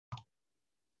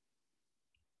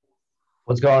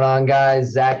What's going on,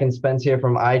 guys? Zach and Spence here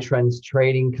from iTrendz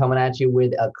Trading coming at you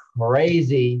with a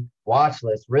crazy watch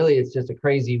list. Really, it's just a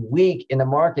crazy week in the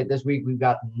market. This week, we've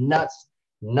got nuts.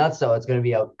 So it's going to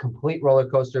be a complete roller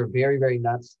coaster. Very, very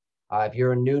nuts. If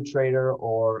you're a new trader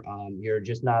or you're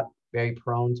just not very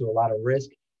prone to a lot of risk,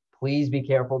 please be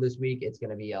careful this week. It's going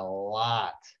to be a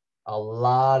lot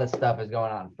of stuff is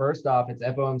going on. First off, it's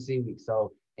FOMC week.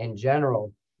 So in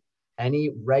general,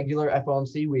 any regular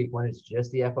FOMC week, when it's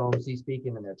just the FOMC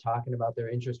speaking and they're talking about their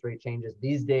interest rate changes,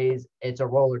 these days it's a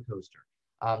roller coaster.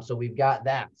 So we've got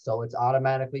that. So it's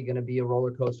automatically going to be a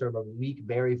roller coaster of a week,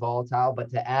 very volatile.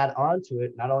 But to add on to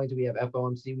it, not only do we have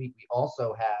FOMC week, we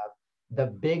also have the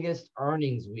biggest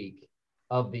earnings week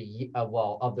of the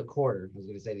of the quarter. I was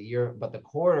going to say the year, but the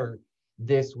quarter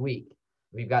this week.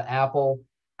 We've got Apple,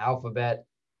 Alphabet,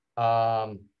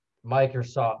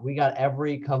 Microsoft. We got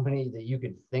every company that you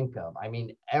could think of. I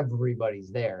mean, everybody's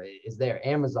there. Is there.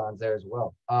 Amazon's there as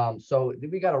well. So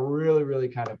we got a really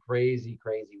kind of crazy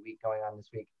week going on this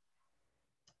week.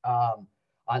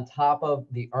 On top of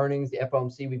the earnings, the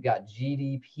FOMC, we've got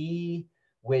GDP,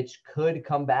 which could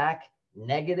come back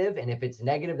negative. And if it's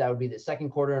negative, that would be the second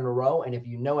quarter in a row. And if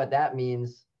you know what that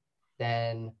means,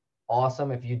 then awesome.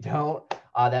 If you don't,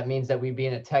 that means that we'd be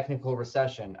in a technical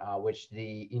recession, which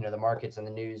the markets and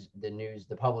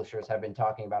the publishers have been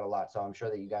talking about a lot. So I'm sure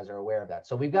that you guys are aware of that.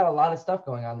 So we've got a lot of stuff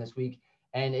going on this week,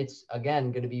 and it's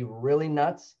again going to be really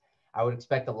nuts. I would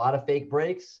expect a lot of fake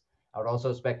breaks. I would also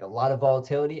expect a lot of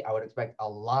volatility. I would expect a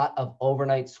lot of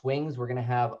overnight swings. We're going to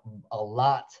have a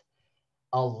lot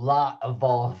of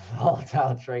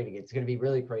volatile trading. It's going to be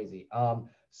really crazy.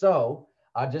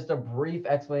 Just a brief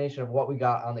explanation of what we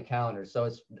got on the calendar. So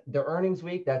it's the earnings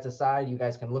week. That's aside. You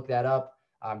guys can look that up.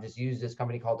 Just use this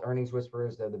company called Earnings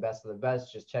Whisperers. They're the best of the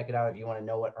best. Just check it out if you want to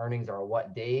know what earnings are,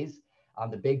 what days.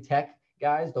 The big tech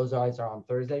guys, those guys are on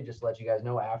Thursday, just to let you guys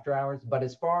know after hours. But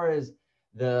as far as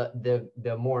the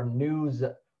more news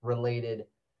related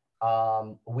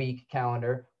week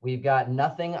calendar, we've got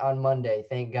nothing on Monday,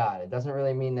 thank God. It doesn't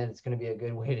really mean that it's going to be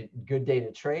a good day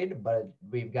to trade, but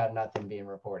we've got nothing being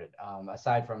reported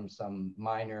aside from some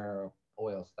minor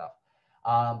oil stuff.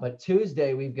 But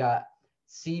Tuesday we've got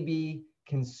CB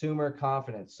consumer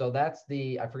confidence. So that's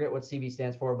I forget what CB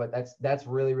stands for, but that's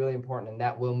really important, and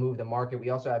that will move the market.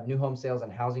 We also have new home sales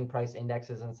and housing price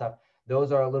indexes and stuff.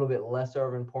 Those are a little bit lesser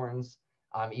of importance.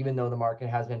 Even though the market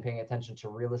has been paying attention to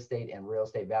real estate and real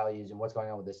estate values and what's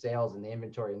going on with the sales and the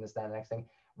inventory and this, that, and the next thing,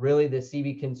 really the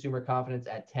CB consumer confidence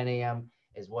at 10 a.m.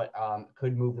 is what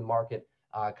could move the market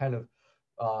kind of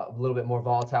a little bit more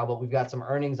volatile. But we've got some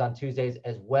earnings on Tuesdays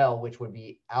as well, which would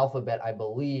be Alphabet, I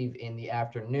believe, in the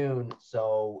afternoon.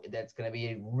 So that's going to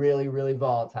be really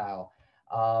volatile.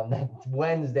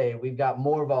 Wednesday, we've got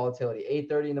more volatility.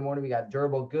 8:30 in the morning, we got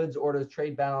durable goods orders,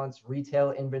 trade balance,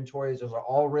 retail inventories. Those are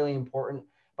all really important,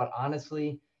 but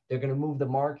honestly, they're going to move the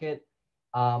market.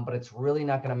 But it's really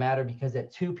not going to matter because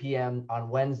at 2 p.m. on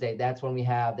Wednesday, that's when we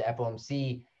have the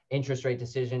FOMC interest rate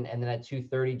decision. And then at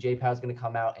 2:30, Jay Powell's going to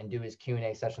come out and do his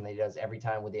Q&A session that he does every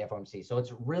time with the FOMC. So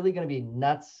it's really going to be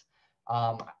nuts.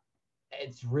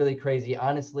 It's really crazy.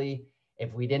 Honestly,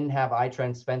 if we didn't have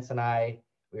iTrendz, Spence and I,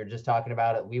 we were just talking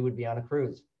about it, we would be on a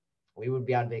cruise. We would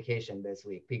be on vacation this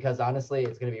week because honestly,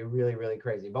 it's going to be really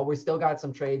crazy. But we still got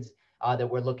some trades that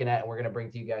we're looking at and we're going to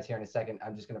bring to you guys here in a second.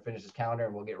 I'm just going to finish this calendar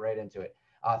and we'll get right into it.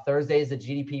 Thursday is the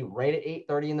GDP right at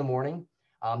 8:30 in the morning.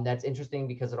 That's interesting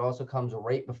because it also comes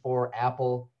right before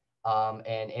Apple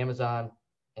and Amazon.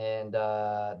 And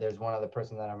there's one other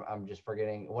person that I'm just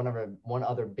forgetting. One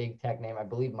other big tech name. I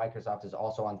believe Microsoft is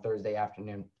also on Thursday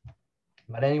afternoon.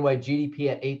 But anyway, GDP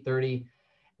at 8:30.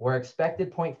 We're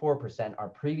expected 0.4%. Our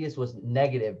previous was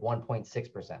negative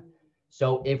 1.6%.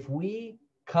 So if we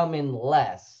come in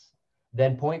less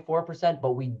than 0.4%,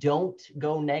 but we don't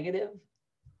go negative,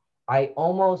 I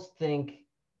almost think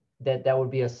that would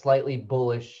be a slightly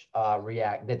bullish there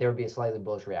would be a slightly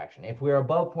bullish reaction. If we're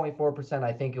above 0.4%,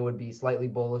 I think it would be slightly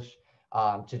bullish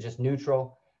to just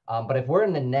neutral. But if we're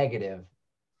in the negative,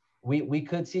 we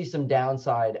could see some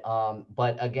downside,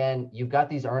 but again, you've got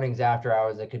these earnings after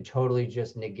hours that could totally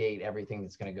just negate everything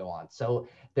that's going to go on. So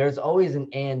there's always an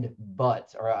and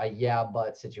but or a yeah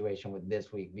but situation with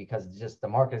this week because just the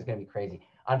market is going to be crazy.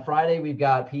 On Friday, we've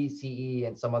got PCE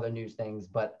and some other news things,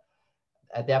 but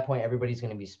at that point, everybody's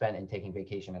going to be spent and taking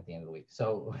vacation at the end of the week.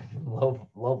 So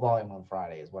low volume on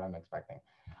Friday is what I'm expecting.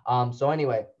 So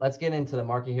anyway, let's get into the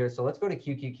market here. So let's go to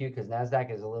QQQ because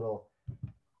NASDAQ is a little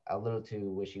too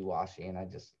wishy-washy, and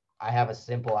I have a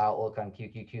simple outlook on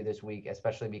QQQ this week,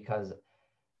 especially because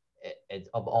it's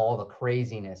of all the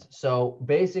craziness. So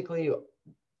basically,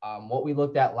 what we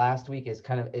looked at last week is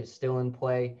still in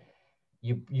play.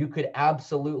 You could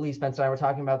absolutely, Spencer and I were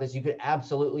talking about this, you could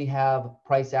absolutely have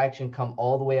price action come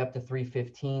all the way up to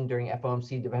 315 during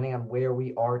FOMC, depending on where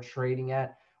we are trading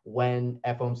at when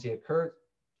FOMC occurs.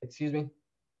 Excuse me.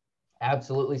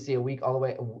 Absolutely see a wick, all the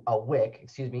way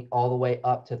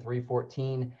up to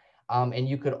 314. And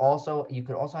you could also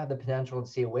have the potential to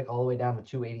see a wick all the way down to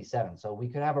 287. So we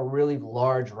could have a really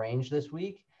large range this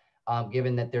week,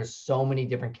 given that there's so many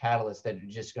different catalysts that are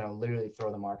just going to literally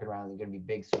throw the market around. They're going to be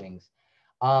big swings.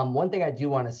 One thing I do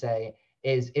want to say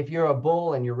is if you're a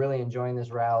bull and you're really enjoying this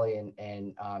rally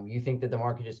and you think that the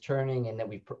market is turning and that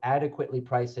we've adequately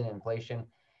priced in inflation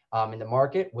in the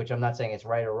market, which I'm not saying it's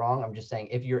right or wrong. I'm just saying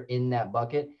if you're in that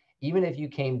bucket, even if you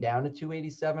came down to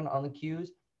 287 on the Qs,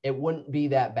 it wouldn't be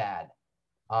that bad.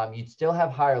 You'd still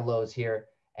have higher lows here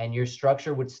and your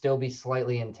structure would still be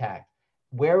slightly intact.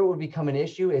 Where it would become an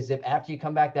issue is if after you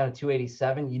come back down to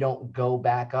 287, you don't go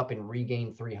back up and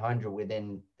regain 300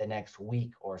 within the next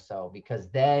week or so, because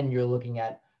then you're looking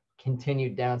at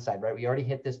continued downside, right? We already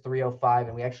hit this 305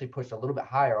 and we actually pushed a little bit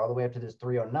higher all the way up to this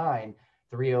 309,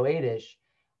 308-ish.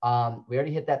 We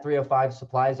already hit that 305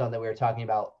 supply zone that we were talking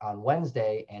about on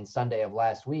Wednesday and Sunday of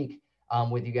last week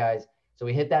with you guys. So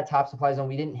we hit that top supply zone.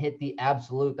 We didn't hit the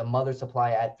mother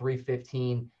supply at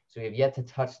 315. So we have yet to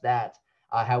touch that.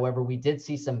 However, we did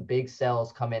see some big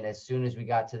sells come in as soon as we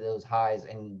got to those highs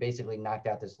and basically knocked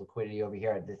out this liquidity over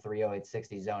here at the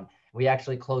 308.60 zone. We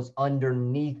actually closed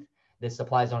underneath this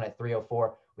supply zone at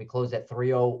 304. We closed at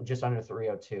 30, just under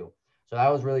 302. So that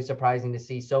was really surprising to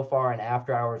see. So far in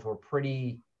after hours, we're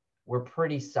pretty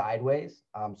sideways.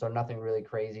 So nothing really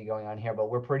crazy going on here, but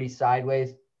we're pretty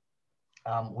sideways.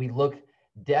 We look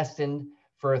destined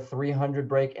for a 300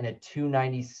 break and a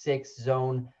 296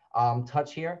 zone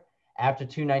touch here. After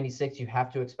 296, you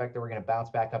have to expect that we're going to bounce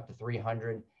back up to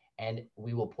 300 and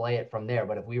we will play it from there.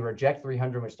 But if we reject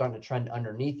 300, we're starting to trend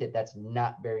underneath it. That's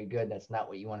not very good. That's not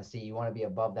what you want to see. You want to be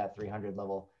above that 300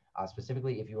 level,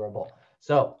 specifically if you are a bull.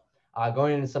 So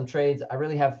going into some trades, I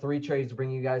really have 3 trades to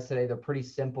bring you guys today. They're pretty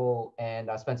simple,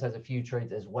 and Spence has a few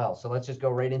trades as well. So let's just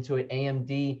go right into it.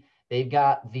 AMD, they've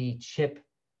got the chip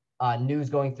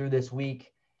news going through this week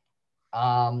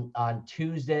on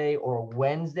Tuesday or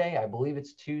Wednesday. I believe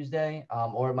it's Tuesday,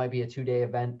 or it might be a 2-day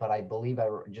event, but I believe I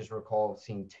just recall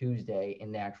seeing Tuesday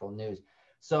in the actual news.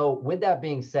 So with that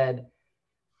being said,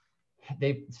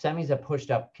 semis have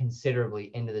pushed up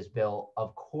considerably into this bill.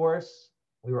 Of course,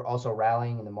 we were also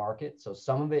rallying in the market. So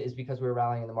some of it is because we were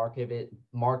rallying in the market,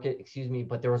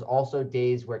 but there was also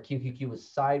days where QQQ was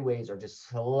sideways or just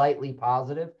slightly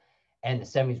positive, and the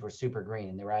semis were super green,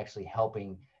 and they were actually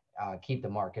helping keep the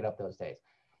market up those days.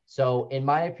 So in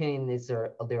my opinion,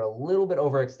 they're a little bit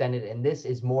overextended, and this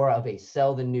is more of a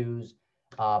sell the news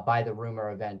buy the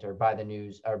rumor event, or buy the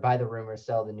news or buy the rumor,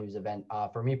 sell the news event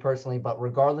for me personally. But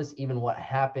regardless, even what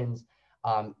happens,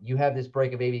 you have this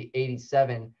break of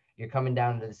 87, you're coming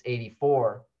down to this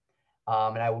 84.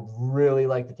 And I would really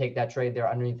like to take that trade there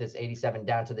underneath this 87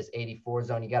 down to this 84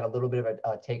 zone. You got a little bit of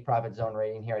a take profit zone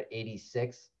rating here at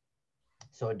 86.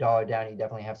 So $1 down, you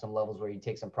definitely have some levels where you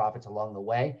take some profits along the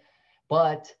way.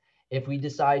 But if we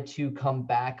decide to come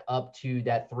back up to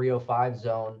that 305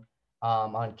 zone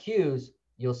on Qs,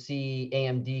 you'll see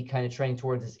AMD kind of trending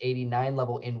towards this 89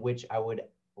 level, in which I would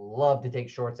love to take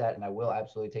shorts at, and I will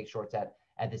absolutely take shorts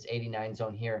at this 89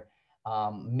 zone here.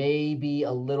 Maybe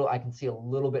a little, I can see a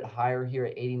little bit higher here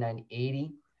at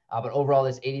 89.80. But overall,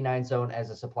 this 89 zone as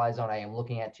a supply zone, I am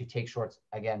looking at to take shorts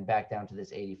again back down to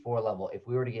this 84 level. If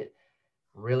we were to get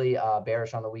really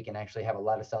bearish on the week and actually have a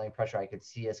lot of selling pressure, I could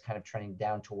see us kind of trending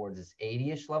down towards this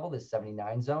 80-ish level, this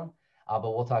 79 zone.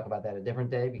 But we'll talk about that a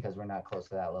different day because we're not close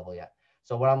to that level yet.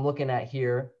 So what I'm looking at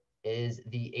here is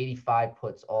the 85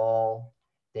 puts all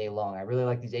day long. I really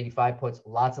like these 85 puts.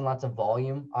 Lots and lots of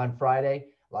volume on Friday.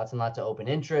 Lots and lots of open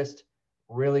interest.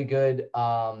 Really good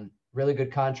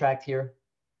contract here.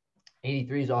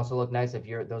 83s also look nice if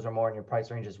those are more in your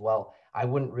price range as well. I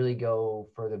wouldn't really go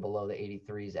further below the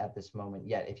 83s at this moment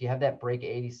yet. If you have that break at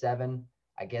 87,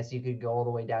 I guess you could go all the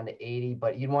way down to 80,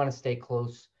 but you'd want to stay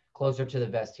closer to the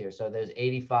vest here. So there's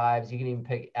 85s. You can even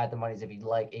pick at the monies if you'd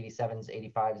like 87s,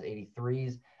 85s,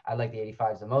 83s. I like the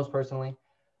 85s the most personally.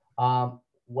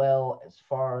 Well, as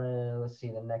far as, let's see,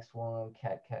 the next one,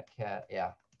 cat.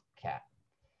 Yeah, cat.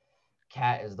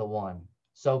 Cat is the one.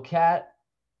 So cat,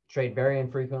 trade very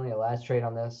infrequently. The last trade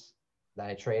on this that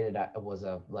I traded was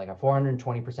like a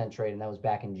 420% trade, and that was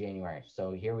back in January.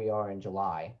 So here we are in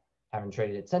July. Haven't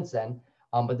traded it since then.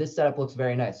 But this setup looks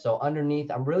very nice. So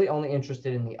underneath, I'm really only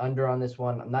interested in the under on this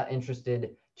one. I'm not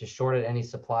interested to short at any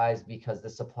supplies because the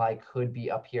supply could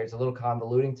be up here. It's a little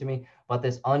convoluting to me, but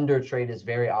this under trade is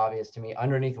very obvious to me.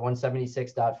 Underneath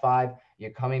 176.5,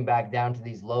 you're coming back down to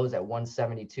these lows at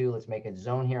 172. Let's make a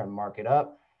zone here and mark it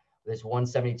up. This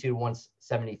 172 to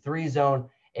 173 zone.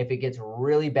 If it gets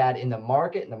really bad in the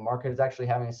market, and the market is actually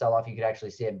having a sell-off, you could actually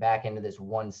see it back into this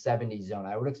 170 zone.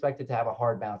 I would expect it to have a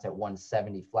hard bounce at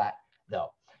 170 flat,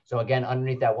 though. So again,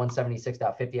 underneath that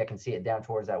 176.50, I can see it down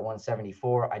towards that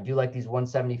 174. I do like these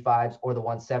 175s or the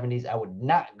 170s. I would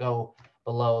not go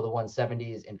below the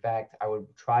 170s. In fact, I would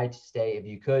try to stay, if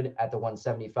you could, at the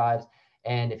 175s.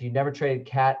 And if you've never traded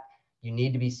CAT, you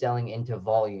need to be selling into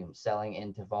volume. So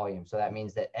that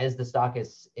means that as the stock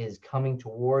is coming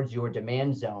towards your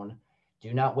demand zone,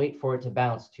 do not wait for it to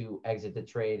bounce to exit the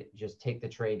trade. Just take the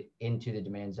trade into the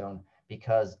demand zone,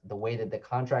 because the way that the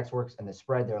contracts works and the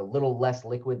spread, they're a little less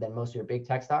liquid than most of your big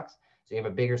tech stocks. So you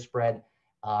have a bigger spread,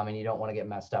 and you don't want to get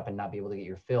messed up and not be able to get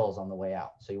your fills on the way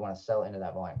out. So you want to sell into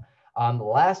that volume. The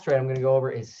last trade I'm going to go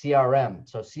over is CRM.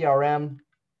 So CRM,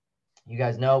 you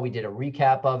guys know we did a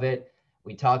recap of it.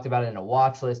 We talked about it in a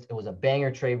watch list. It was a banger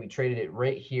trade. We traded it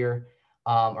right here,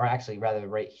 or actually rather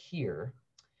right here.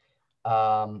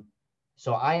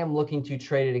 So I am looking to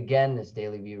trade it again. This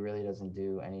daily view really doesn't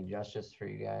do any justice for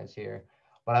you guys here,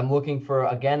 but I'm looking for,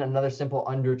 again, another simple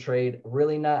under trade.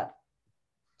 Really not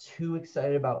too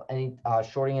excited about any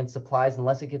shorting in supplies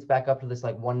unless it gets back up to this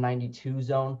like 192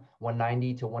 zone,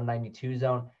 190 to 192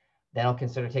 zone. Then I'll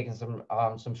consider taking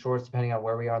some shorts depending on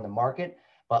where we are in the market.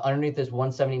 But underneath this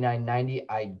 179.90,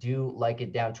 I do like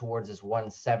it down towards this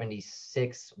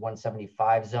 176,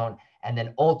 175 zone, and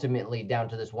then ultimately down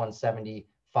to this 175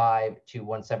 to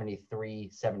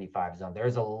 173.75 zone.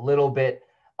 There's a little bit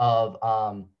of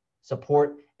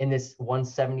support in this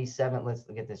 177. Let's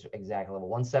get this exact level,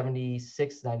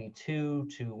 176.92 to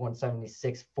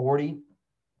 176.40.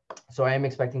 So I am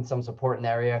expecting some support in the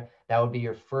area. That would be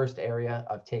your first area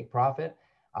of take profit.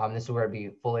 This is where it'd be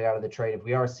fully out of the trade. If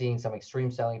we are seeing some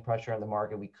extreme selling pressure in the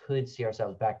market, we could see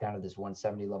ourselves back down to this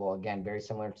 170 level. Again, very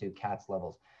similar to CAT's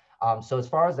levels. So as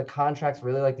far as the contracts,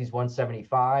 really like these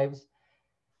 175s.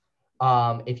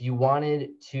 If you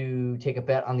wanted to take a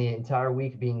bet on the entire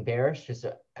week being bearish, just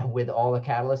with all the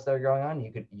catalysts that are going on,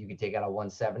 you could take out a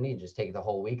 170 and just take it the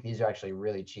whole week. These are actually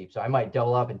really cheap. So I might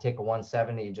double up and take a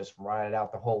 170 and just run it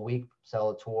out the whole week, sell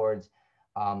it towards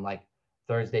like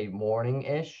Thursday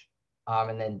morning-ish.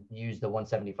 And then use the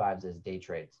 175s as day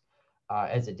trades,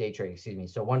 as a day trade, excuse me.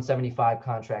 So 175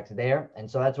 contracts there. And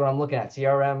so that's what I'm looking at.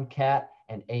 CRM, CAT,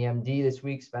 and AMD this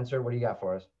week. Spencer, what do you got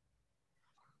for us?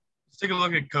 Let's take a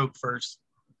look at Coke first.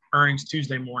 Earnings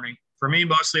Tuesday morning. For me,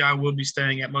 mostly I will be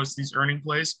staying at most of these earning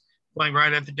plays, playing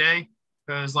right at the day,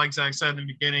 because like Zach said in the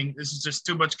beginning, this is just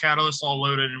too much catalyst all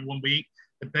loaded in 1 week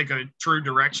to pick a true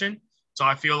direction. So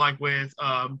I feel like with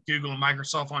Google and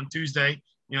Microsoft on Tuesday,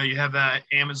 you know, you have that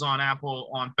Amazon, Apple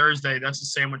on Thursday. That's a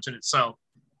sandwich in itself.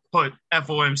 Put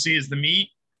FOMC as the meat,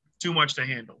 too much to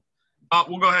handle.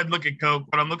 We'll go ahead and look at Coke.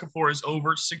 What I'm looking for is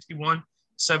over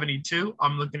 61.72.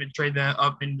 I'm looking to trade that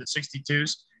up into the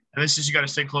 62s. And this is, you got to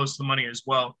stay close to the money as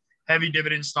well. Heavy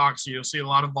dividend stocks, so you'll see a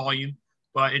lot of volume,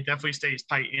 but it definitely stays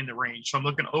tight in the range. So I'm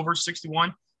looking over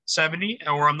 61.70,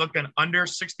 or I'm looking under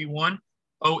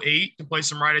 61.08 to play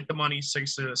some right at the money,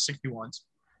 61s.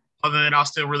 Other than that, I'll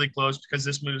stay really close because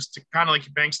this moves to kind of like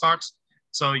your bank stocks.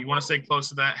 So you want to stay close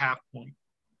to that half point.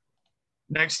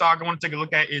 Next stock I want to take a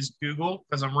look at is Google,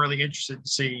 because I'm really interested to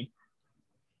see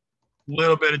a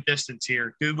little bit of distance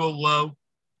here. Google low,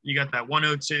 you got that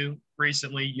 102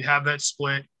 recently. You have that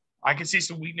split. I can see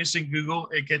some weakness in Google.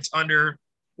 It gets under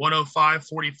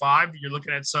 105.45. You're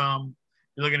looking at some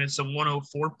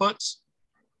 104 puts.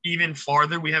 Even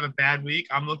farther, we have a bad week.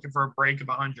 I'm looking for a break of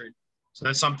 100. So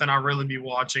that's something I'll really be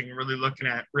watching and really looking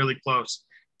at really close,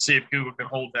 see if Google can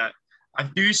hold that. I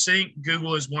do think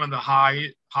Google is one of the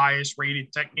highest rated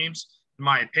tech names, in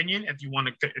my opinion, if you want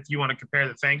to compare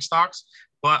the FANG stocks.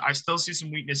 But I still see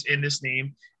some weakness in this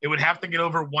name. It would have to get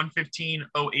over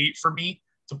 115.08 for me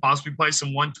to possibly play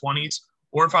some 120s.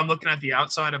 Or if I'm looking at the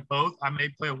outside of both, I may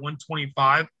play a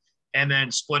 125 and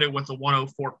then split it with a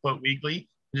 104 put weekly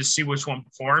and just see which one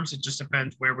performs. It just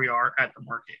depends where we are at the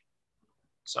market.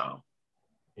 So.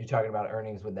 You're talking about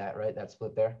earnings with that, right? That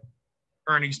split there?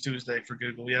 Earnings Tuesday for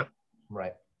Google, yep.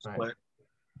 Right. Split.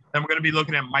 Then we're going to be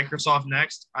looking at Microsoft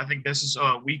next. I think this is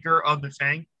a weaker of the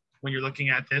FANG when you're looking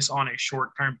at this on a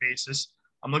short-term basis.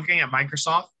 I'm looking at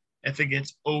Microsoft. If it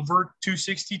gets over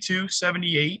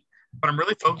 262.78, but I'm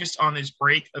really focused on this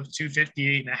break of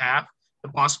 258.5, the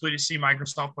possibility to see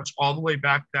Microsoft push all the way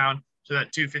back down to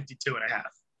that 252.5.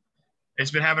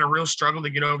 It's been having a real struggle to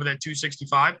get over that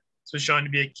 265. So it's showing to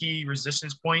be a key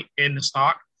resistance point in the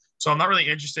stock. So I'm not really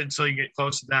interested until you get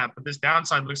close to that. But this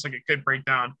downside looks like it could break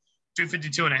down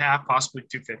 252.5, possibly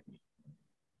 250.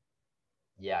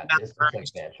 Yeah, this looks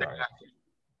like bad chart.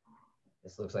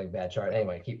 This looks like bad chart.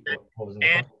 Anyway, what was the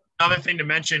next one? Another thing to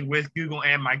mention with Google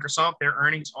and Microsoft, their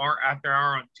earnings are after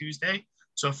hour on Tuesday.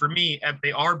 So for me, if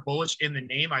they are bullish in the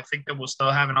name, I think that we'll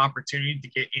still have an opportunity to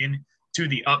get in to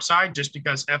the upside just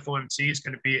because FOMC is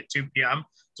going to be at 2 p.m.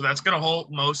 So that's going to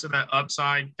hold most of that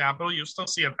upside capital. You'll still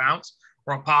see a bounce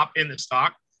or a pop in the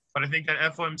stock. But I think that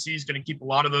FOMC is going to keep a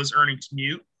lot of those earnings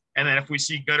mute. And then if we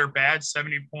see good or bad,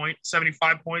 70 points,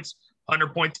 75 points,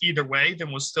 100 points either way,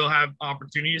 then we'll still have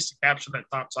opportunities to capture that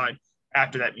top side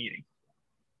after that meeting.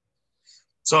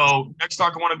 So next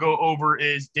stock I want to go over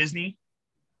is Disney.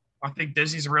 I think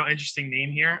Disney's a real interesting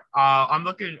name here. I'm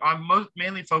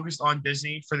mainly focused on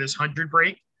Disney for this 100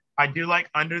 break. I do like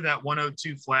under that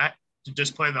 102 flat to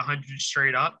just play the 100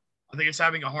 straight up. I think it's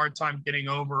having a hard time getting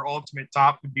over ultimate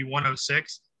top would be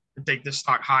 106 to take this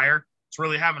stock higher. It's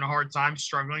really having a hard time,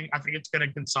 struggling. I think it's going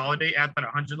to consolidate at that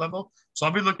 100 level. So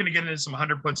I'll be looking to get into some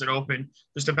 100 puts at open,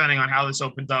 just depending on how this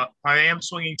opens up. I am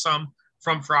swinging some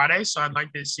from Friday, so I'd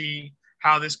like to see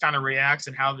how this kind of reacts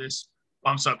and how this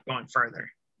bumps up going further.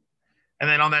 And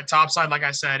then on that top side, like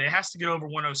I said, it has to get over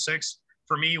 106.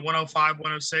 For me, 105,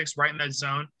 106, right in that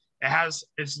zone.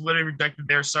 It's literally rejected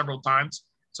there several times.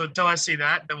 So until I see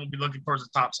that, then we'll be looking towards the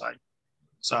top side.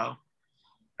 So,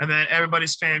 and then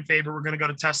everybody's fan favorite, we're going to go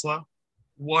to Tesla.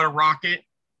 What a rocket.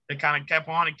 They kind of kept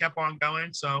on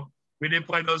going. So we did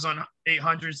play those on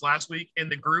 800s last week in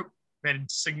the group. Made a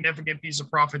significant piece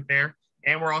of profit there.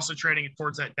 And we're also trading it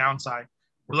towards that downside.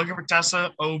 We're looking for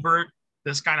Tesla over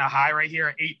this kind of high right here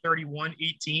at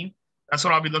 831.18. That's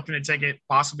what I'll be looking to take it,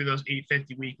 possibly those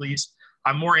 850 weeklies.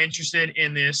 I'm more interested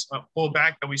in this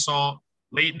pullback that we saw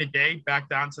late in the day, back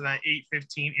down to that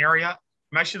 815 area.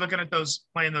 I'm actually looking at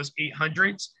playing those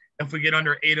 800s. If we get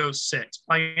under 806,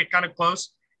 playing it kind of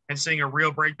close and seeing a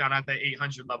real breakdown at that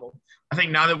 800 level. I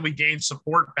think now that we gain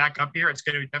support back up here, it's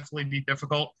going to definitely be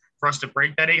difficult for us to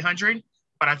break that 800.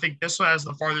 But I think this one has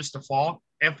the farthest to fall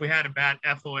if we had a bad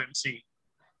FOMC.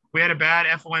 If we had a bad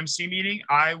FOMC meeting,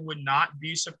 I would not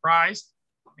be surprised.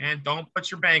 And don't put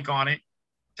your bank on it.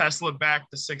 Tesla back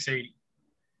to 680.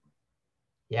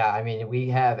 Yeah, I mean, we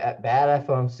have bad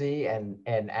FOMC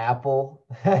and Apple.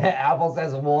 Apple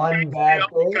says one bad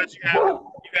thing. Because you have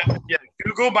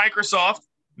Google, Microsoft,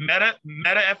 Meta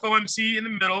FOMC in the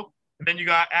middle, and then you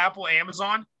got Apple,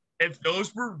 Amazon. If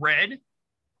those were red,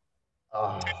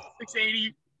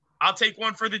 680, I'll take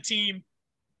one for the team.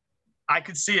 I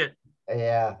could see it.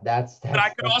 Yeah, that's but I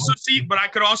could also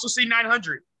see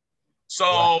 900.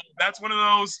 So that's one of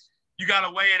those. You got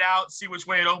to weigh it out, see which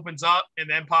way it opens up, and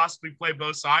then possibly play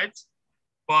both sides.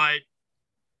 But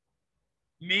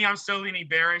me, I'm still leaning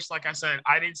bearish. Like I said,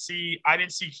 I didn't see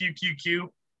QQQ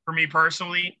for me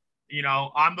personally. You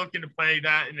know, I'm looking to play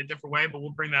that in a different way, but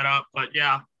we'll bring that up. But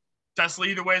yeah, Tesla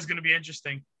either way is going to be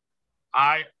interesting.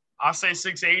 I'll say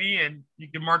 680, and you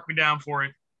can mark me down for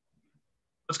it.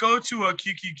 Let's go to a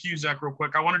QQQ, Zach, real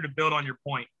quick. I wanted to build on your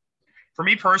point. For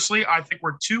me personally, I think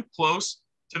we're too close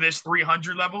to this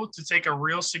 300 level to take a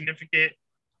real significant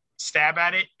stab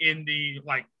at it in the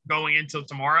going into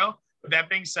tomorrow. With that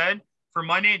being said, for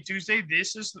Monday and Tuesday,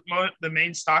 this is the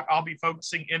main stock I'll be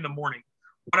focusing in the morning.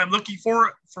 What I'm looking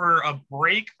for a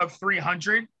break of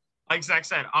 300, like Zach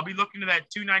said, I'll be looking to that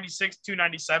 296,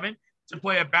 297 to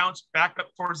play a bounce back up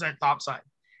towards that top side.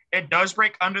 It does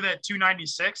break under that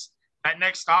 296. That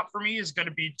next stop for me is going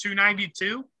to be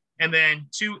 292 and then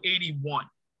 281.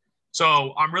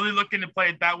 So I'm really looking to play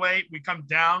it that way. We come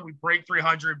down, we break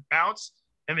 300, bounce,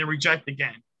 and then reject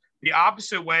again. The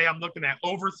opposite way, I'm looking at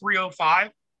over 305.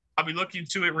 I'll be looking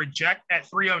to it reject at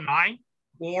 309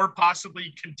 or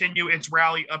possibly continue its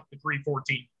rally up to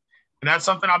 314. And that's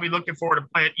something I'll be looking for to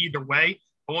play it either way.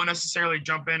 I won't necessarily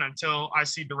jump in until I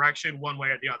see direction one way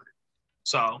or the other.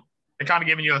 So they're kind of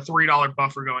giving you a $3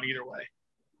 buffer going either way.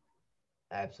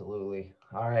 Absolutely.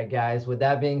 All right, guys. With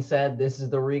that being said, this is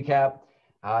the recap.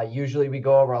 Usually we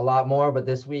go over a lot more, but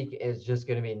this week is just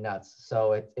going to be nuts.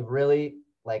 So it really,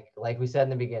 like we said in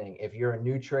the beginning, if you're a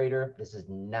new trader, this is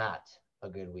not a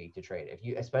good week to trade.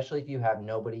 Especially if you have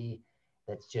nobody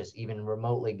that's just even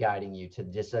remotely guiding you to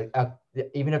just,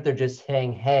 even if they're just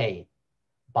saying, hey,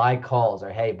 buy calls or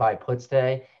hey, buy puts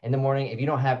today in the morning. If you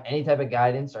don't have any type of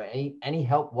guidance or any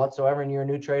help whatsoever and you're a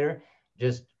new trader,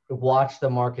 just watch the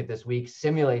market this week,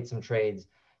 simulate some trades.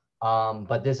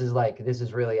 But this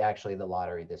is really actually the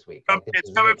lottery this week.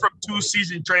 It's coming from two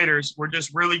seasoned traders. We're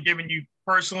just really giving you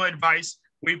personal advice.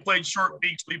 We played short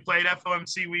weeks. We played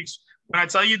FOMC weeks. When I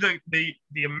tell you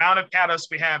the amount of catalysts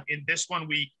we have in this 1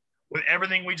 week with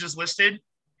everything we just listed,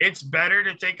 it's better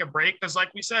to take a break because,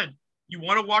 like we said, you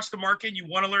want to watch the market, you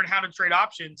want to learn how to trade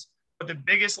options, but the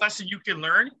biggest lesson you can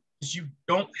learn is you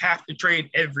don't have to trade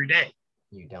every day.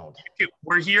 You don't.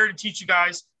 We're here to teach you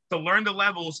guys to learn the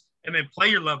levels and then play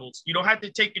your levels. You don't have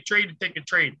to take a trade to take a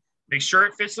trade. Make sure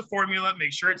it fits the formula.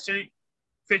 Make sure it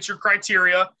fits your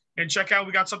criteria. And check out,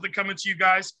 we got something coming to you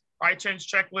guys. iTrendz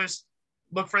checklist.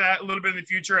 Look for that a little bit in the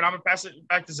future. And I'm going to pass it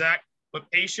back to Zach. But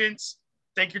patience,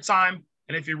 take your time.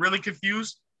 And if you're really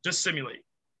confused, just simulate.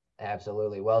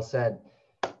 Absolutely. Well said.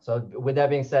 So with that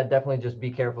being said, definitely just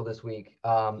be careful this week.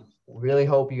 Really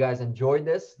hope you guys enjoyed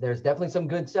this. There's definitely some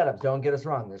good setups. Don't get us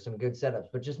wrong. There's some good setups,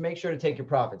 but just make sure to take your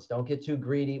profits. Don't get too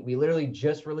greedy. We literally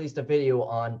just released a video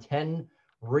on 10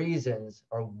 reasons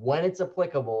or when it's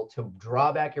applicable to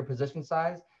draw back your position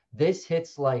size. This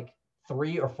hits like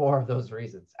 3 or 4 of those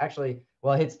reasons. Actually,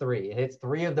 well, it hits 3. It hits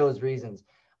 3 of those reasons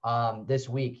this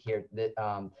week here.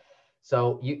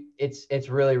 So it's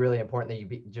really, really important that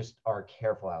you just are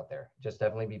careful out there. Just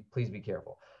definitely please be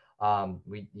careful.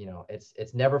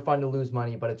 It's never fun to lose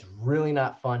money, but it's really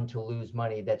not fun to lose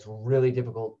money that's really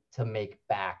difficult to make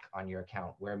back on your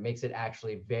account, where it makes it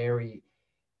actually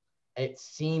it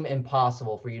seem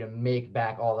impossible for you to make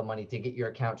back all the money to get your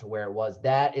account to where it was.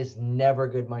 That is never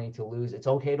good money to lose. It's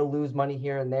okay to lose money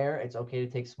here and there. It's okay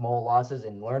to take small losses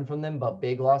and learn from them, but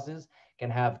big losses can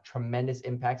have tremendous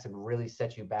impacts and really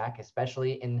set you back,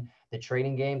 especially in the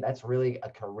trading game. That's really a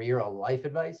career, a life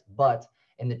advice, but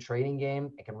in the trading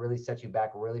game, it can really set you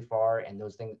back really far. And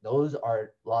those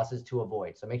are losses to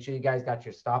avoid. So make sure you guys got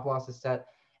your stop losses set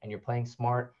and you're playing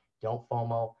smart. Don't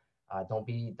FOMO. Don't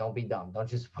be dumb. Don't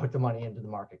just put the money into the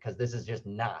market, because this is just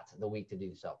not the week to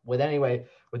do so. With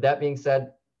that being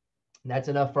said, that's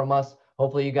enough from us.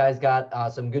 Hopefully you guys got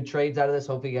some good trades out of this.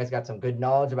 Hopefully you guys got some good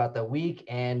knowledge about the week,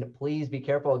 and please be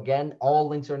careful. Again, all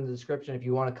links are in the description. If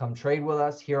you want to come trade with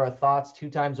us, hear our thoughts 2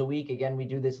 times a week. Again, we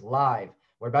do this live.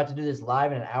 We're about to do this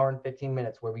live in 1 hour and 15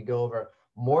 minutes where we go over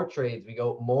more trades. We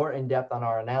go more in depth on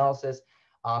our analysis,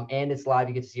 and it's live.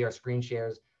 You get to see our screen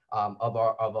shares of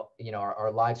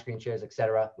our live screen shares,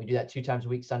 etc. We do that 2 times a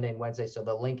week, Sunday and Wednesday. So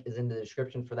the link is in the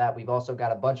description for that. We've also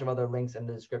got a bunch of other links in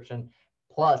the description.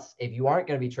 Plus, if you aren't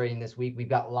going to be trading this week, we've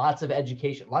got lots of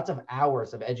education, lots of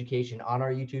hours of education on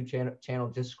our YouTube channel.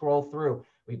 Just scroll through.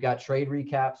 We've got trade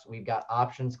recaps. We've got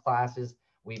options classes.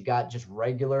 We've got just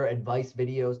regular advice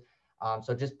videos.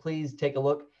 So just please take a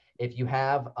look. If you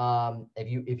have,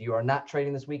 if you are not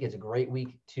trading this week, it's a great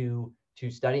week to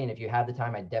study. And if you have the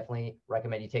time, I definitely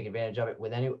recommend you take advantage of it.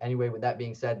 Anyway, with that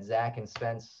being said, Zach and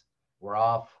Spence, we're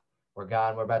off. We're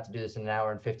gone. We're about to do this in 1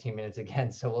 hour and 15 minutes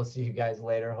again. So we'll see you guys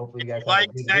later. Hopefully you guys like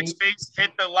Zach's face,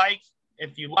 hit the like.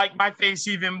 If you like my face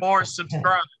even more,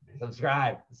 subscribe.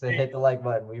 Subscribe. So hit the like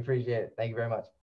button. We appreciate it. Thank you very much.